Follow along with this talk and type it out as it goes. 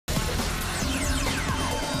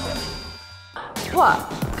Wak,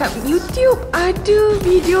 kat YouTube ada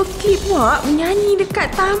video klip Wak menyanyi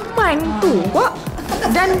dekat taman tu, Wak.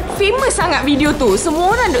 Dan famous sangat video tu.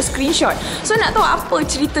 Semua orang duk screenshot. So nak tahu apa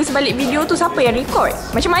cerita sebalik video tu, siapa yang record?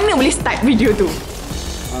 Macam mana boleh start video tu?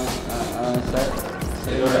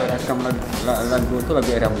 Saya rakam lagu tu,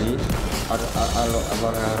 lagu Ramai.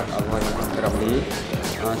 Abang Ramai.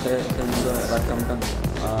 Saya juga rakamkan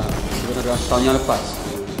tahun yang lepas.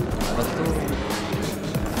 Lepas tu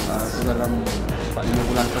dalam 4-5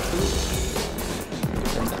 bulan lepas tu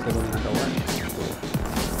saya minta tolong dengan kawan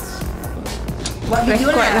buat video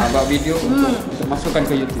lah. Buat video untuk masukkan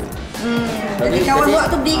ke YouTube. Jadi kawan buat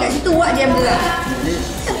tu beli kat situ, buat diam je lah.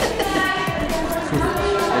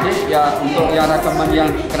 Jadi ya, untuk yang rakaman yang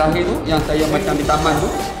terakhir tu, yang saya macam di taman tu,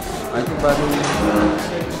 itu baru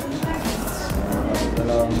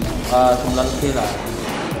dalam sebulan lebih lah.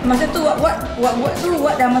 Masa tu buat tu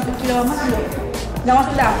dah masuk Kilauan Emas belum? Dah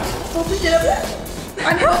masuk dah? Oh, je lah pula.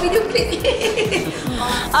 Ada buat video klip.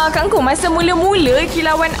 Kak Engku, masa mula-mula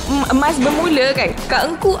Kilauan Emas bermula kan, Kak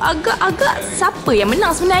Engku agak-agak siapa yang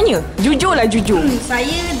menang sebenarnya? Jujurlah, jujur.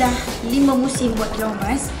 Saya dah 5 musim buat Kilauan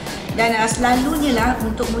Emas. Dan selalunya lah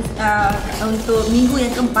untuk minggu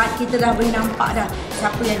yang keempat kita dah boleh nampak dah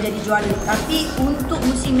siapa yang jadi juara. Tapi untuk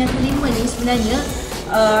musim yang kelima ni sebenarnya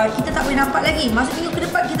kita tak boleh nampak lagi. Masuk minggu ke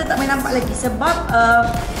depan kita tak boleh nampak lagi. Sebab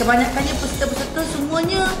kebanyakannya peserta-peserta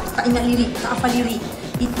semuanya tak ingat lirik, tak hafal lirik.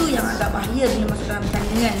 Itu yang agak bahaya bila masuk dalam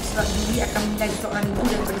pertandingan. Sebab juri akan menilai seorang itu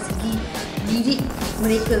daripada segi lirik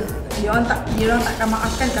mereka. Dia orang tak akan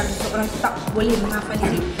maafkan kalau seorang itu tak boleh menghafal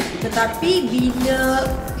lirik. Tetapi bila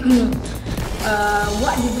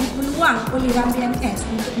Wak diberi peluang oleh Amboi Wak Mustar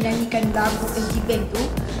untuk menyanyikan lagu LG Band tu,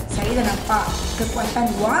 saya dah nampak kekuatan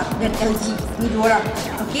Wak dan LG. Ni dua orang.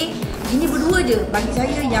 Okey, ini berdua je bagi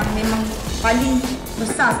saya yang memang paling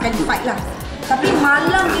besar sekali fight lah. Tapi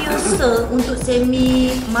malam rehearsal untuk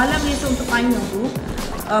untuk final tu,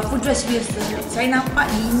 full dress rehearsal, saya nampak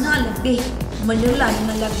Lina lebih menelan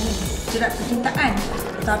dengan lagu Jerat Percintaan.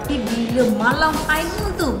 Tapi bila malam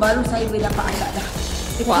final tu baru saya boleh dapat agak dah.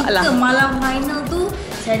 Ketika malam final tu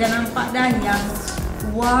saya dah nampak dah yang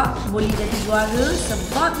Wak boleh jadi juara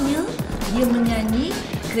sebabnya dia menyanyi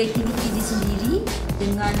kreativiti dia sendiri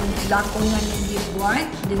dengan lakonan yang dia buat,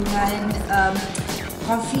 dengan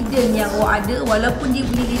confident yang Wak ada. Walaupun dia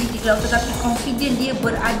boleh lirik di kelautan, tetapi confident dia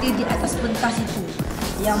berada di atas pentas itu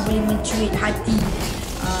yang boleh mencuit hati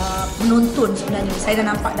penonton sebenarnya. Saya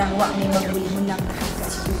dah nampak dah Wak memang boleh menang dah kat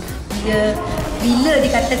situ. Bila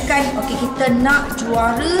dikatakan okey kita nak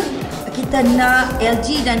juara, kita nak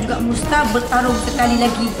LG dan juga Mustar bertarung sekali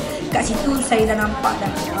lagi, kat situ saya dah nampak dah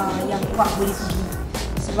yang Wak boleh pergi.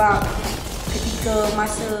 Sebab ketika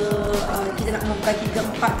masa kita nak mengumumkan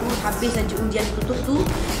 3-4 tu, habis saja undian tutup tu,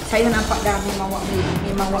 saya dah nampak dah memang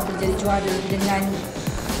Wak boleh jadi juara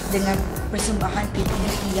dengan persembahan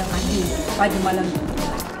kreativiti yang adil pada malam tu.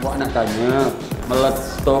 Wak nak tanya,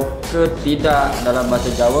 meletop ke tidak? Dalam bahasa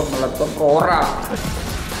Jawa, meletop ke orang?